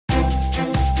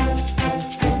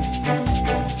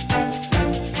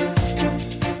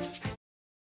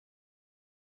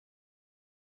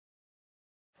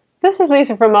This is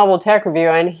Lisa from Mobile Tech Review,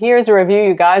 and here's a review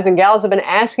you guys and gals have been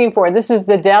asking for. This is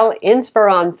the Dell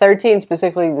Inspiron 13,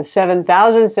 specifically the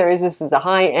 7000 series. This is the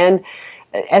high-end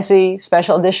SE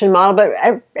Special Edition model, but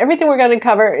everything we're going to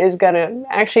cover is going to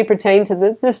actually pertain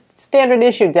to this standard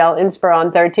issue Dell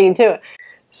Inspiron 13 too.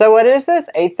 So what is this?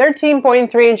 A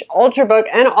 13.3-inch Ultrabook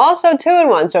and also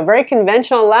 2-in-1. So very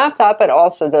conventional laptop, but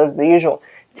also does the usual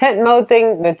tent mode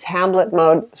thing, the tablet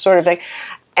mode sort of thing.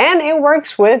 And it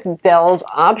works with Dell's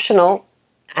optional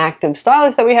Active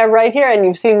Stylus that we have right here. And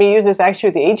you've seen me use this actually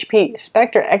with the HP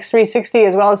Spectre X360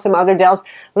 as well as some other Dell's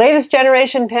latest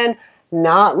generation pen.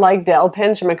 Not like Dell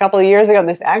pens from a couple of years ago.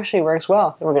 This actually works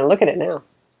well. And we're going to look at it now.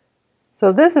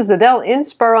 So this is the Dell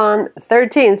Inspiron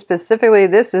 13. Specifically,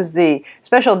 this is the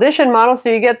special edition model. So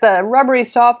you get the rubbery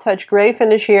soft touch gray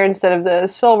finish here instead of the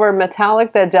silver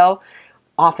metallic that Dell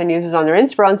often uses on their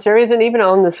Inspiron series and even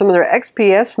on some of their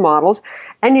XPS models.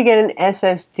 And you get an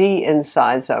SSD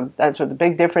inside. So that's what the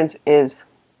big difference is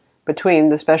between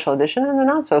the special edition and the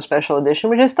not so special edition,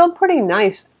 which is still pretty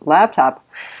nice laptop.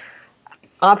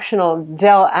 Optional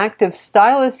Dell Active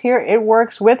Stylus here. It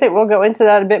works with it. We'll go into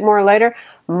that a bit more later.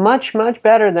 Much, much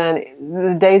better than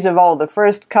the days of old. The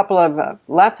first couple of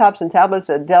laptops and tablets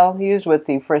that Dell used with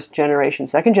the first generation,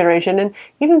 second generation, and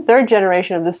even third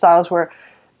generation of the stylus were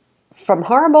from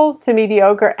horrible to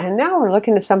mediocre, and now we're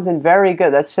looking at something very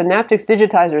good. That Synaptics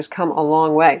digitizers come a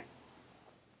long way.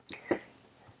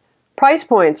 Price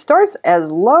point starts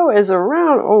as low as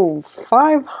around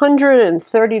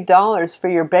 $530 for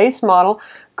your base model,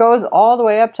 goes all the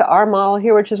way up to our model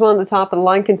here, which is one of the top of the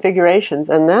line configurations,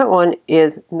 and that one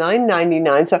is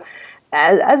 $999. So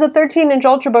as a 13-inch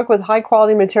Ultrabook with high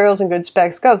quality materials and good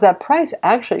specs goes, that price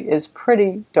actually is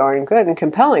pretty darn good and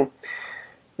compelling.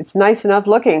 It's nice enough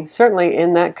looking, certainly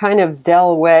in that kind of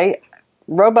Dell way.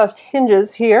 Robust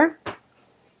hinges here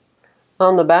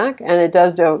on the back, and it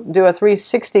does do a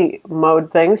 360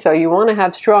 mode thing, so you want to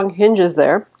have strong hinges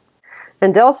there.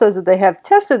 And Dell says that they have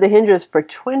tested the hinges for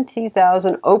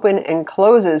 20,000 open and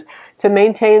closes to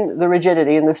maintain the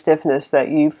rigidity and the stiffness that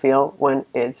you feel when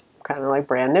it's kind of like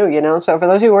brand new, you know. So for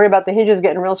those who worry about the hinges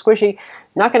getting real squishy,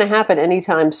 not going to happen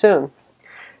anytime soon.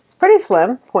 Pretty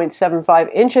slim,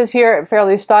 0.75 inches here,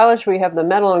 fairly stylish. We have the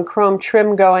metal and chrome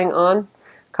trim going on,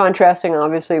 contrasting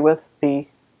obviously with the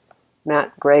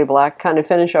matte gray black kind of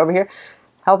finish over here.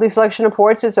 Healthy selection of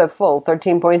ports. It's a full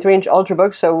 13.3-inch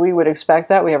Ultrabook, so we would expect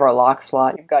that. We have our lock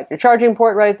slot. You've got your charging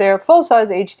port right there,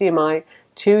 full-size HDMI,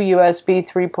 2 USB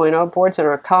 3.0 ports, and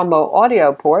our combo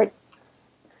audio port.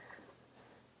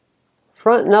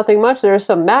 Front, nothing much. There are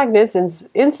some magnets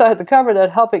inside the cover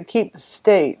that help it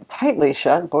stay tightly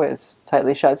shut. Boy, it's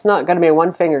tightly shut. It's not going to be a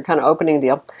one-finger kind of opening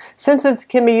deal. Since it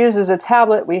can be used as a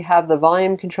tablet, we have the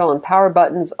volume control and power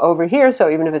buttons over here,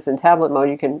 so even if it's in tablet mode,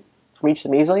 you can reach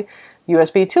them easily.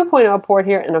 USB 2.0 port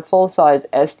here and a full-size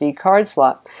SD card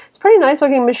slot. It's a pretty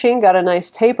nice-looking machine. Got a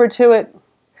nice taper to it.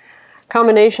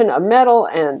 Combination of metal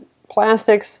and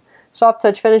plastics. Soft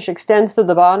touch finish extends to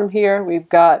the bottom here. We've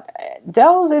got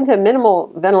Dell's into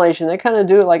minimal ventilation. They kind of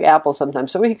do it like Apple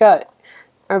sometimes. So we've got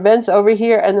our vents over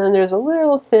here, and then there's a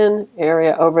little thin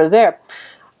area over there.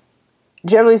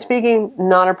 Generally speaking,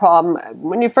 not a problem.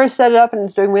 When you first set it up and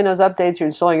it's doing Windows updates, you're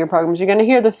installing your programs, you're going to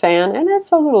hear the fan, and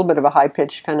it's a little bit of a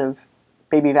high-pitched kind of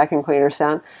baby vacuum cleaner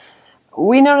sound.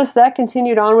 We noticed that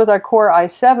continued on with our Core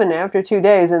i7 after 2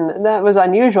 days, and that was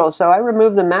unusual, so I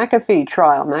removed the McAfee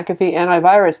trial, McAfee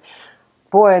antivirus.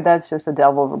 Boy, that's just a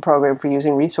devil of a program for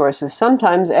using resources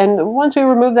sometimes, and once we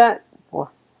remove that,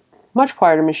 well, much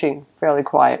quieter machine, fairly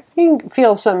quiet. You can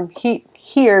feel some heat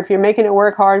here if you're making it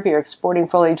work hard, if you're exporting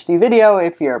full HD video,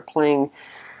 if you're playing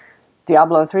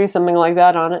Diablo 3, something like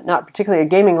that on it. Not particularly a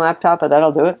gaming laptop, but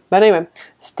that'll do it. But anyway,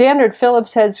 standard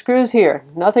Phillips head screws here.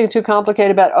 Nothing too complicated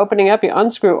about opening up. You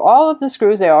unscrew all of the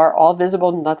screws. They are all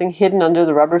visible, nothing hidden under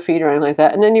the rubber feet or anything like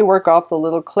that. And then you work off the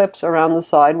little clips around the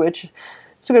side, which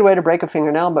is a good way to break a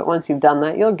fingernail, but once you've done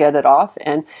that, you'll get it off.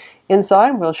 And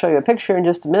inside, we'll show you a picture in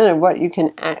just a minute of what you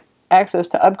can access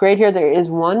to upgrade here. There is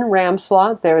one RAM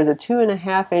slot. There is a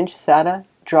 2.5-inch SATA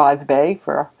drive bay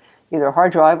for either a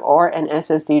hard drive or an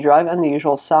SSD drive, and the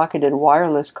usual socketed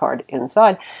wireless card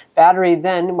inside. Battery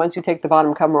then, once you take the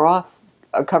bottom cover off,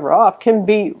 can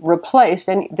be replaced,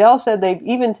 and Dell said they've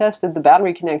even tested the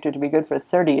battery connector to be good for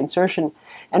 30 insertion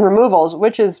and removals,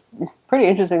 which is pretty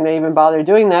interesting they even bother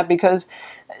doing that because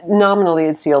nominally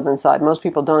it's sealed inside. Most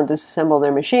people don't disassemble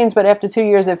their machines, but after 2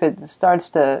 years, if it starts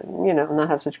to, you know, not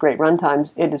have such great run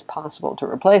times, it is possible to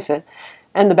replace it.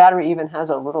 And the battery even has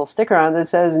a little sticker on it that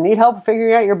says, need help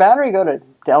figuring out your battery? Go to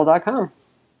Dell.com.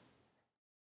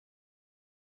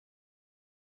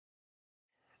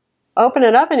 Open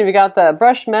it up and you've got the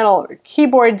brushed metal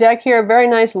keyboard deck here. Very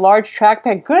nice large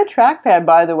trackpad. Good trackpad,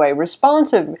 by the way.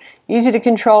 Responsive, easy to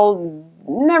control.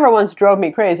 Never once drove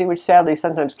me crazy, which sadly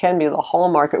sometimes can be the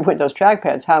hallmark of Windows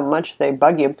trackpads, how much they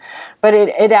bug you. But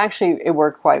it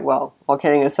worked quite well, all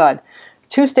kidding aside.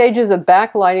 2 stages of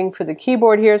backlighting for the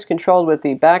keyboard here. It's controlled with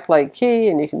the backlight key,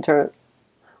 and you can turn it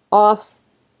off,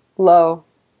 low,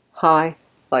 high,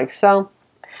 like so.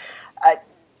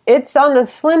 It's on the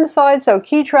slim side, so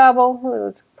key travel,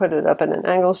 let's put it up at an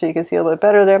angle so you can see a little bit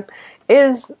better there,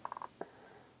 it's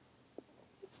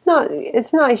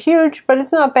not huge, but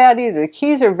it's not bad either. The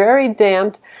keys are very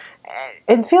damped.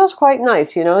 It feels quite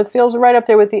nice, you know. It feels right up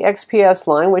there with the XPS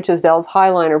line, which is Dell's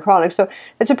Highliner product. So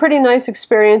it's a pretty nice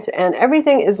experience, and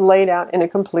everything is laid out in a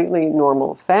completely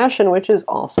normal fashion, which is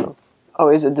also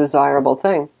always a desirable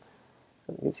thing.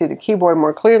 You can see the keyboard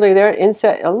more clearly there,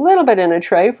 inset a little bit in a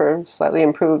tray for slightly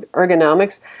improved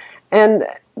ergonomics. And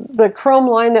the chrome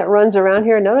line that runs around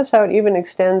here, notice how it even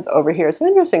extends over here. It's an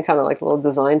interesting kind of like little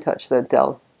design touch that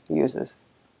Dell uses.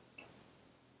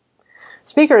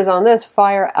 Speakers on this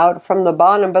fire out from the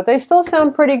bottom, but they still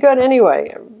sound pretty good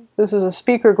anyway. This is a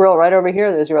speaker grill right over here.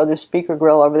 There's your other speaker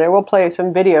grill over there. We'll play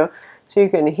some video so you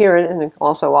can hear it and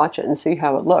also watch it and see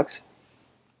how it looks.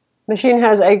 Machine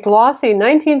has a glossy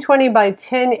 1920 by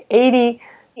 1080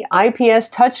 IPS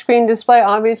touchscreen display.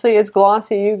 Obviously, it's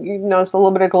glossy. You noticed a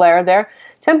little bit of glare there.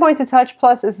 10 points of touch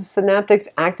plus is a Synaptics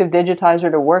active digitizer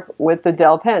to work with the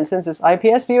Dell Pen. Since its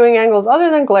IPS viewing angles, other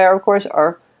than glare, of course,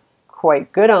 are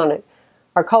quite good on it.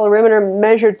 Our colorimeter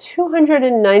measured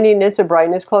 290 nits of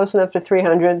brightness, close enough to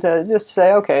 300 to just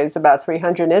say, okay, it's about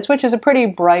 300 nits, which is a pretty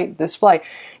bright display.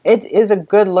 It is a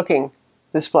good-looking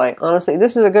display. Honestly,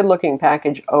 this is a good-looking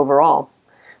package overall.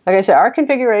 Like I said, our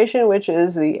configuration, which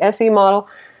is the SE model,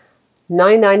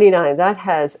 $999. That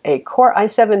has a Core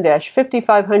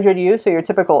i7-5500U, so your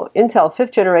typical Intel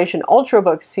 5th generation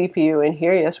Ultrabook CPU in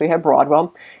here. Yes, we have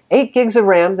Broadwell. 8 gigs of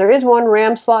RAM. There is one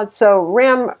RAM slot, so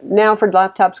RAM now for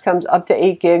laptops comes up to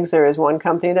 8 gigs. There is one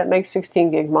company that makes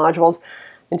 16 gig modules,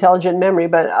 intelligent memory,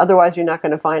 but otherwise you're not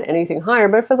going to find anything higher.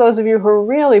 But for those of you who are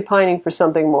really pining for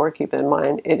something more, keep in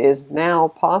mind it is now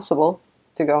possible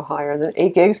to go higher than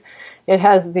 8 gigs. It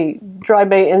has the dry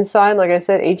bay inside, like I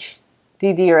said,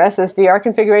 HDD or SSD. Our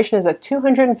configuration is a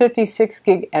 256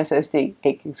 gig SSD,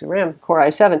 8 gigs of RAM, Core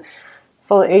i7,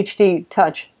 full HD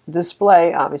touch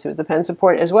display, obviously with the pen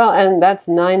support as well, and that's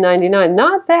 $999.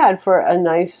 Not bad for a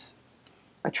nice,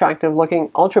 attractive looking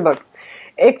Ultrabook.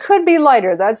 It could be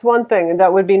lighter. That's one thing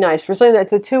that would be nice. For something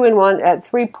that's a 2-in-1 at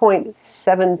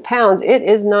 3.7 pounds, it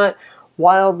is not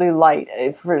wildly light.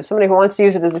 For somebody who wants to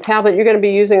use it as a tablet, you're going to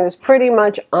be using this pretty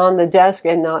much on the desk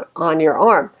and not on your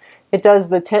arm. It does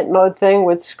the tent mode thing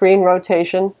with screen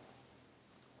rotation.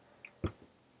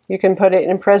 You can put it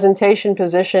in presentation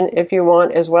position if you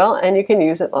want as well, and you can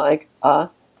use it like a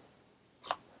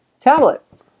tablet.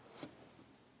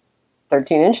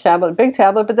 13-inch tablet, big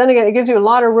tablet, but then again, it gives you a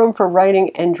lot of room for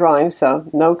writing and drawing, so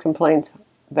no complaints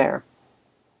there.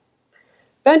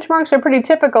 Benchmarks are pretty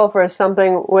typical for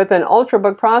something with an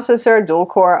Ultrabook processor,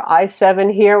 dual-core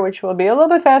i7 here, which will be a little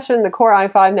bit faster than the Core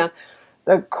i5. Now,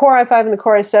 the Core i5 and the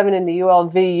Core i7 in the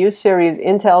ULV U-series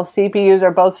Intel CPUs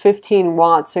are both 15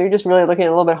 watts, so you're just really looking at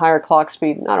a little bit higher clock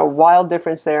speed. Not a wild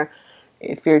difference there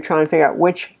if you're trying to figure out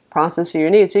which processor you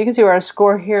need. So you can see where our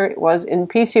score here was in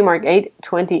PC Mark 8,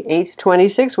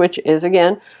 2826, which is,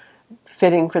 again,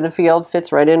 fitting for the field,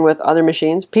 fits right in with other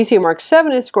machines. PC Mark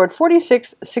 7 is scored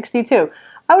 4662.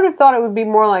 I would have thought it would be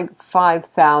more like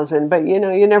 5,000, but you know,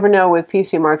 you never know with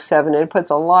PC Mark 7. It puts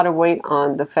a lot of weight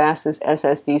on the fastest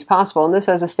SSDs possible, and this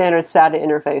has a standard SATA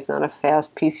interface, not a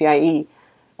fast PCIe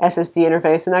SSD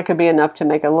interface, and that could be enough to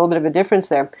make a little bit of a difference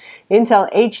there.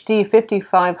 Intel HD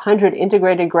 5500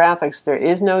 integrated graphics. There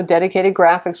is no dedicated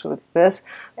graphics with this.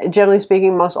 Generally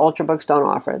speaking, most Ultrabooks don't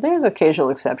offer it. There's occasional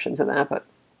exceptions to that, but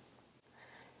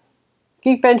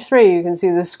Geekbench 3, you can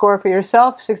see the score for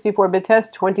yourself. 64-bit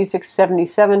test,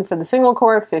 2677 for the single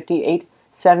core,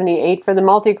 5878 for the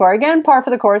multi-core. Again, par for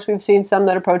the course. We've seen some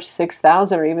that approach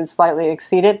 6,000 or even slightly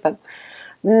exceed it, but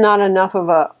not enough of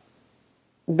a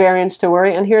variance to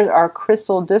worry. And here's our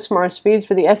Crystal Dismar speeds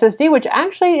for the SSD, which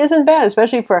actually isn't bad,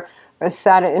 especially for a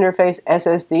SATA interface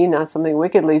SSD, not something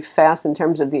wickedly fast in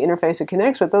terms of the interface it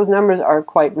connects with. Those numbers are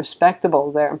quite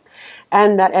respectable there.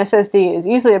 And that SSD is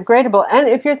easily upgradable. And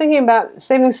if you're thinking about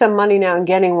saving some money now and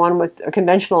getting one with a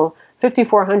conventional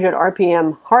 5400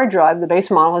 RPM hard drive, the base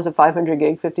model has a 500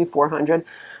 gig 5400.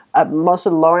 Most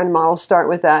of the lower-end models start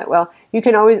with that. Well, you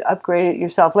can always upgrade it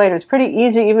yourself later. It's pretty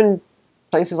easy. Even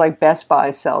places like Best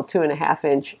Buy sell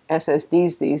 2.5-inch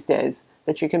SSDs these days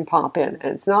that you can pop in,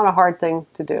 and it's not a hard thing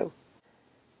to do.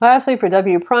 Lastly, for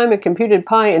W prime, it computed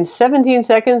pi in 17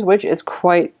 seconds, which is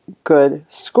quite good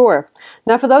score.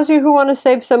 Now, for those of you who want to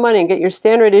save some money and get your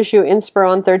standard issue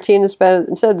Inspiron 13 instead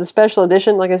of the special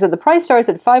edition, like I said, the price starts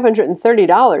at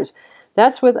 $530.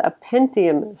 That's with a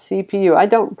Pentium CPU. I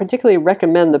don't particularly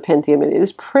recommend the Pentium. It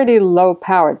is pretty low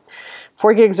powered.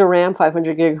 4 gigs of RAM,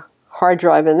 500 gig hard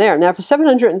drive in there. Now for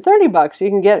 $730, you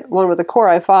can get one with a Core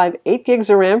i5, 8 gigs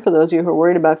of RAM for those of you who are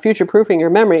worried about future-proofing your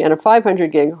memory, and a 500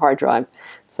 gig hard drive.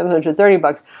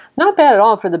 $730. Not bad at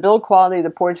all for the build quality, the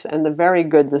ports, and the very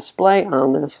good display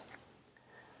on this.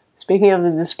 Speaking of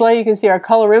the display, you can see our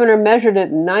colorimeter measured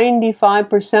at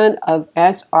 95% of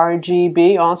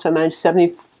sRGB, also managed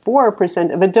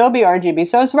 74% of Adobe RGB.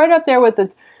 So it's right up there with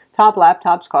the top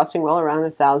laptops costing well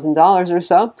around $1,000 or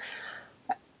so.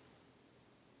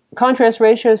 Contrast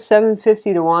ratio is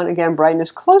 750 to 1. Again, brightness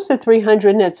close to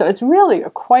 300 nits. So it's really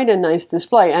quite a nice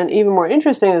display. And even more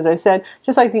interesting, as I said,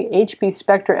 just like the HP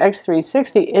Spectre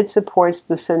X360, it supports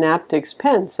the Synaptics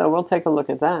pen. So we'll take a look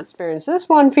at that. Experience. This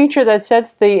one feature that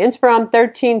sets the Inspiron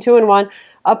 13 2-in-1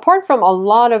 apart from a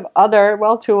lot of other,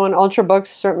 well, 2-in-1 Ultrabooks,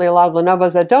 certainly a lot of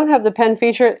Lenovo's that don't have the pen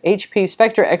feature. HP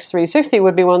Spectre X360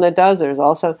 would be one that does. There's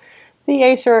also the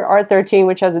Acer R13,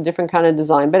 which has a different kind of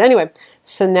design. But anyway,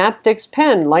 Synaptics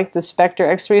pen, like the Spectre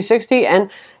X360,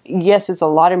 and yes, it's a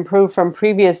lot improved from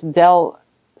previous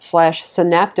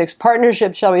Dell/Synaptics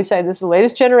partnerships, shall we say. This is the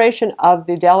latest generation of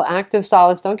the Dell Active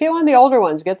Stylus. Don't get one of the older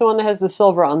ones. Get the one that has the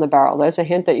silver on the barrel. There's a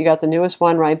hint that you got the newest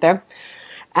one right there.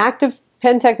 Active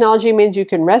pen technology means you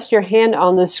can rest your hand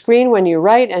on the screen when you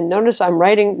write, and notice I'm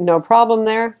writing no problem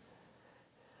there.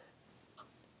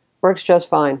 Works just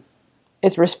fine.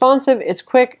 It's responsive, it's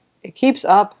quick, it keeps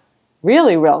up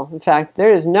really well. In fact,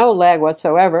 there is no lag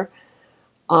whatsoever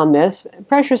on this.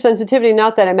 Pressure sensitivity,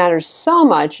 not that it matters so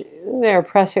much. They're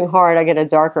pressing hard, I get a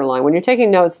darker line. When you're taking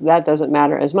notes, that doesn't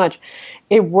matter as much.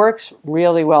 It works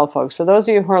really well, folks. For those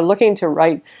of you who are looking to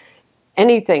write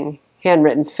anything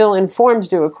handwritten, fill in forms,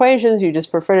 do equations, you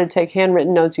just prefer to take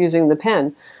handwritten notes using the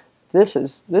pen, this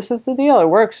is the deal. It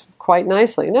works quite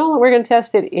nicely. Now we're going to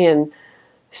test it in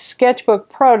Sketchbook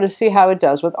Pro to see how it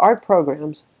does with art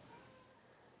programs.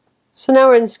 So now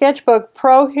we're in Sketchbook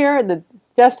Pro here, the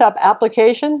desktop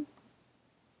application.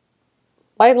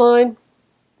 Light line,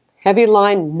 heavy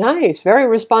line, nice, very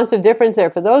responsive difference there.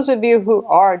 For those of you who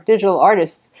are digital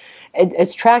artists,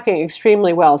 it's tracking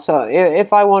extremely well. So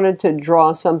if I wanted to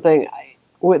draw something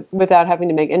without having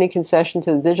to make any concession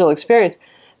to the digital experience,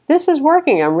 this is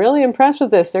working. I'm really impressed with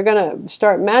this. They're going to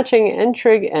start matching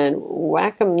Entrig and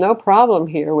Wacom no problem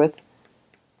here with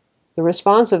the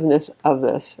responsiveness of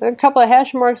this. A couple of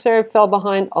hash marks there fell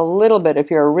behind a little bit if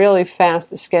you're a really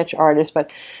fast sketch artist,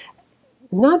 but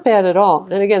not bad at all.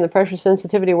 And again, the pressure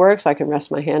sensitivity works. I can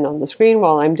rest my hand on the screen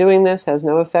while I'm doing this. Has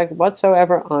no effect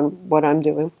whatsoever on what I'm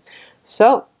doing.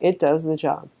 So it does the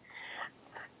job.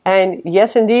 And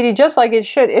yes, indeedy, just like it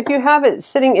should. If you have it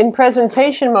sitting in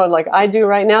presentation mode like I do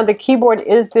right now, the keyboard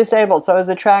is disabled. So is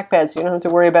the trackpad, so you don't have to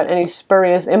worry about any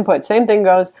spurious input. Same thing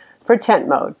goes for tent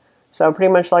mode. So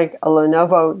pretty much like a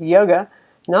Lenovo Yoga,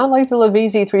 not like the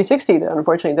Levizi 360 that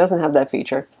unfortunately doesn't have that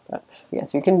feature. But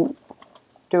yes, you can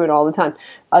do it all the time.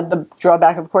 The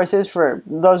drawback, of course, is for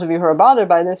those of you who are bothered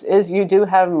by this, is you do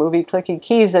have movie clicky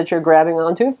keys that you're grabbing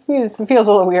onto. It feels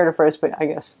a little weird at first, but I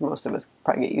guess most of us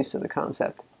probably get used to the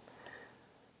concept.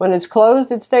 When it's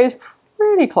closed, it stays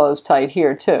pretty closed tight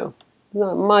here too.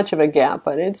 Not much of a gap,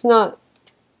 but it's not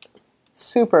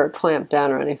super clamped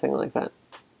down or anything like that.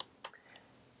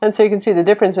 And so you can see the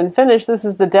difference in finish. This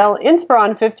is the Dell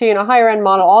Inspiron 15, a higher end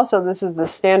model also. This is the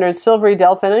standard silvery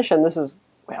Dell finish, and this is,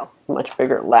 well, a much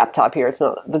bigger laptop here. It's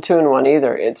not the 2-in-1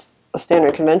 either. It's a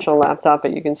standard conventional laptop,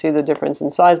 but you can see the difference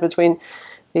in size between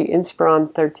the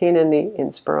Inspiron 13 and the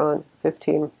Inspiron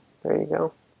 15. There you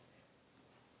go.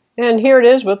 And here it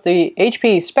is with the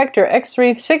HP Spectre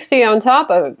X360 on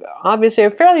top, obviously a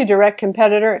fairly direct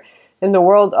competitor in the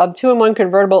world of 2-in-1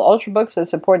 convertible Ultrabooks that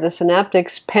support the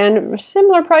Synaptics pen,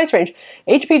 similar price range.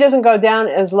 HP doesn't go down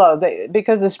as low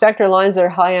because the Spectre lines are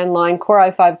high-end line. Core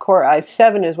i5, Core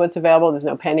i7 is what's available. There's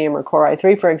no Pentium or Core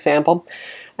i3, for example.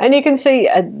 And you can see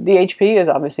the HP is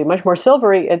obviously much more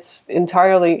silvery. It's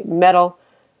entirely metal.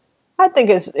 I think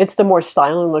it's the more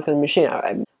styling looking machine.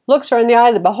 Looks are in the eye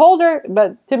of the beholder,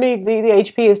 but to me, the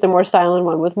HP is the more styling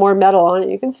one with more metal on it.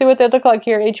 You can see what they look like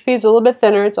here. HP is a little bit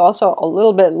thinner. It's also a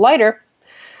little bit lighter.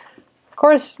 Of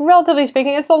course, relatively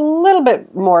speaking, it's a little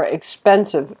bit more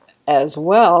expensive as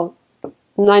well.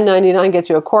 $999 gets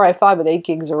you a Core i5 with 8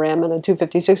 gigs of RAM and a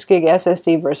 256 gig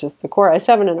SSD versus the Core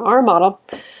i7 and R model.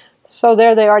 So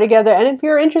there they are together. And if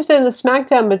you're interested in the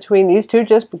smackdown between these two,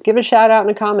 just give a shout out in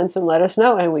the comments and let us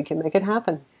know, and we can make it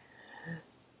happen.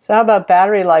 So how about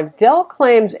battery life? Dell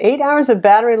claims 8 hours of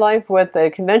battery life with a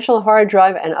conventional hard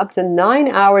drive and up to 9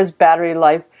 hours battery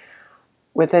life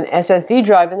with an SSD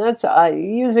drive, and that's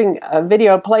using a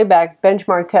video playback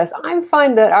benchmark test. I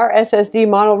find that our SSD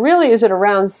model really is at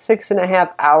around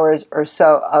 6.5 hours or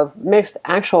so of mixed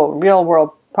actual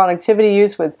real-world productivity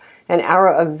use with an hour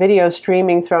of video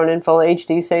streaming thrown in full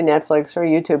HD, say Netflix or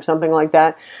YouTube, something like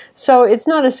that. So it's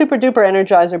not a super-duper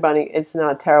Energizer Bunny. It's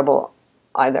not terrible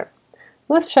either.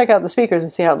 Let's check out the speakers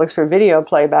and see how it looks for video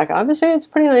playback. Obviously, it's a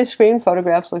pretty nice screen.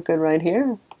 Photographs look good right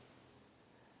here.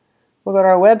 We'll go to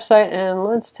our website and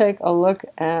let's take a look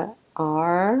at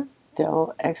our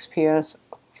Dell XPS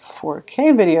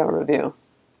 4K video review.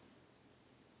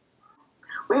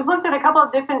 We've looked at a couple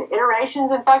of different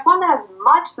iterations. In fact, one that has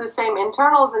much the same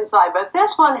internals inside, but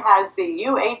this one has the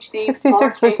UHD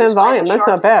 66% volume. That's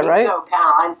not bad, right?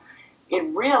 And it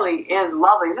really is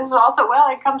lovely. This is also, well,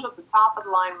 it comes with the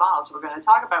top-of-the-line model, so we're going to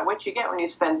talk about what you get when you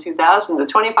spend $2,000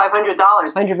 to $2,500.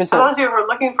 100%. For those of you who are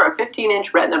looking for a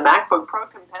 15-inch Retina MacBook Pro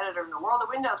competitor in the world of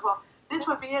Windows, well, this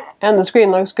would be it. And the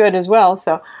screen looks good as well,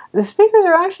 so the speakers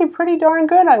are actually pretty darn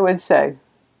good, I would say.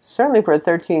 Certainly for a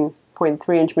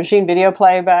 13.3-inch machine. Video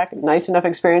playback, nice enough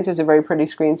experience. It's a very pretty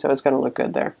screen, so it's going to look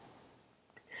good there.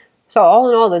 So all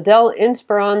in all, the Dell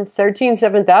Inspiron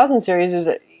 13700 series is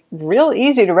real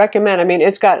easy to recommend. I mean,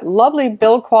 it's got lovely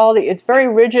build quality. It's very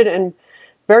rigid and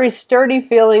very sturdy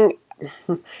feeling.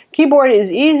 Keyboard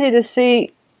is easy to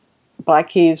see. Black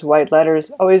keys, white letters,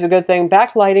 always a good thing.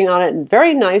 Backlighting on it, and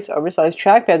very nice oversized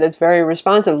trackpad that's very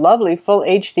responsive. Lovely full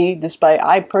HD display.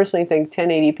 I personally think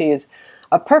 1080p is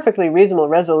a perfectly reasonable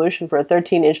resolution for a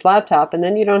 13-inch laptop, and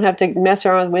then you don't have to mess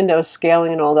around with Windows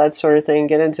scaling and all that sort of thing,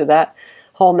 get into that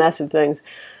whole mess of things.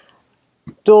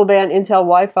 Dual band Intel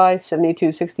Wi-Fi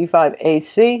 7265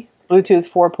 AC,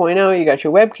 Bluetooth 4.0, you got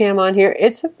your webcam on here.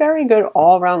 It's a very good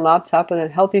all-around laptop with a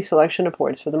healthy selection of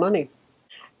ports for the money.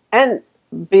 And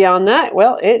beyond that,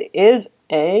 well, it is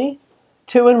a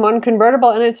 2-in-1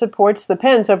 convertible and it supports the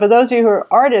pen. So for those of you who are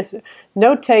artists,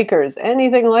 note takers,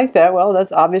 anything like that, well,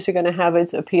 that's obviously going to have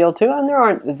its appeal too. And there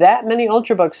aren't that many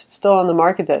Ultrabooks still on the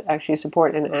market that actually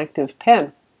support an active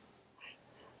pen.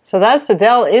 So that's the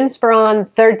Dell Inspiron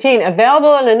 13,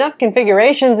 available in enough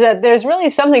configurations that there's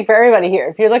really something for everybody here.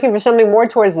 If you're looking for something more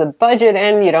towards the budget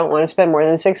and you don't want to spend more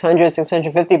than $600,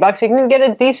 $650, you can get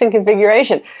a decent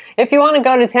configuration. If you want to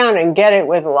go to town and get it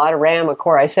with a lot of RAM, a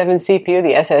Core i7 CPU,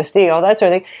 the SSD, all that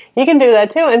sort of thing, you can do that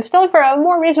too, and still for a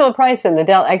more reasonable price than the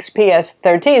Dell XPS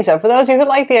 13. So for those of you who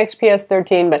like the XPS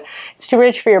 13, but it's too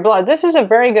rich for your blood, this is a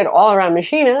very good all-around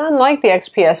machine, and unlike the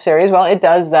XPS series, well, it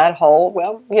does that whole,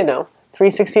 well, you know,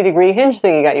 360-degree hinge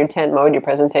thing. You got your tent mode, your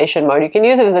presentation mode. You can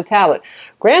use it as a tablet.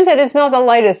 Granted, it's not the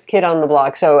lightest kid on the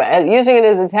block, so using it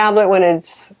as a tablet when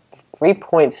it's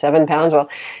 3.7 pounds, well,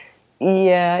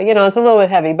 yeah, you know, it's a little bit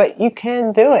heavy, but you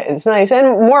can do it. It's nice.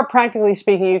 And more practically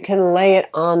speaking, you can lay it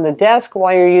on the desk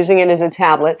while you're using it as a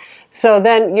tablet. So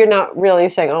then you're not really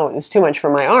saying, oh, it's too much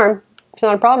for my arm. It's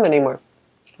not a problem anymore.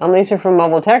 I'm Lisa from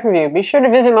Mobile Tech Review. Be sure to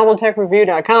visit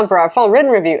mobiletechreview.com for our full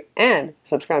written review and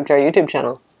subscribe to our YouTube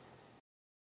channel.